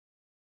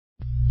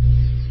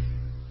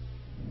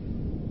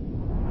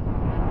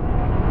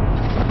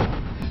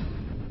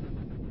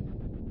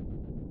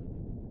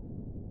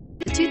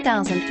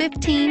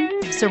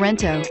2015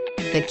 Sorento.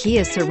 The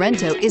Kia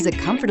Sorento is a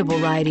comfortable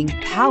riding,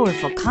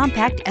 powerful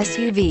compact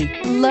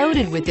SUV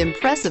loaded with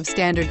impressive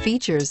standard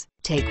features.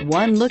 Take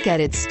one look at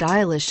its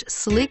stylish,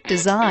 sleek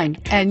design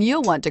and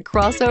you'll want to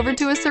cross over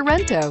to a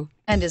Sorento,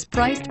 and is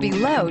priced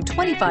below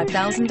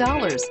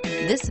 $25,000.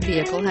 This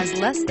vehicle has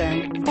less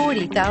than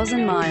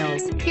 40,000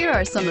 miles. Here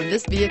are some of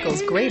this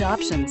vehicle's great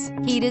options: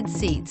 heated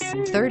seats,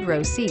 third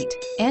row seat,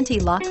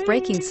 anti-lock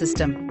braking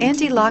system,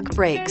 anti-lock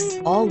brakes,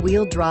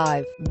 all-wheel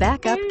drive,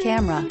 backup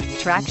camera,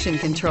 traction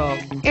control,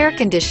 air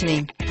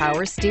conditioning,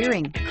 power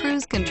steering,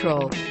 cruise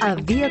control. A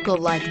vehicle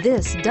like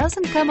this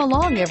doesn't come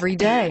along every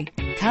day.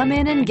 Come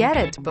in and get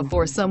it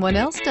before someone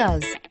else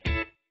does.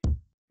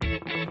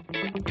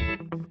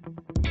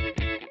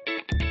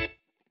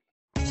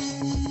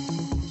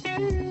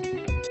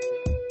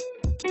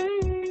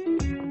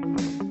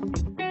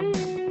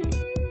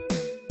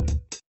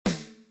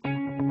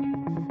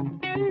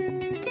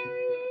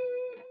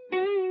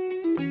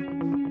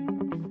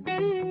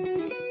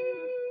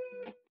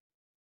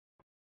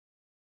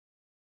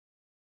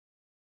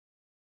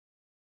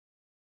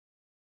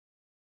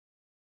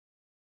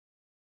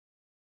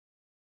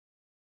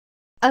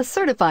 A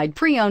certified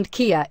pre-owned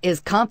Kia is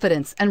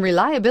confidence and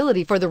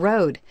reliability for the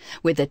road.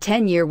 With a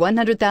 10-year,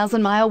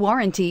 100,000-mile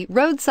warranty,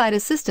 roadside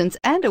assistance,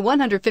 and a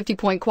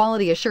 150-point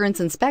quality assurance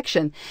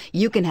inspection,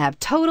 you can have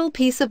total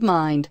peace of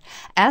mind.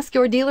 Ask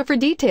your dealer for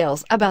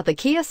details about the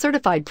Kia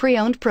Certified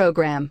Pre-Owned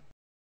program.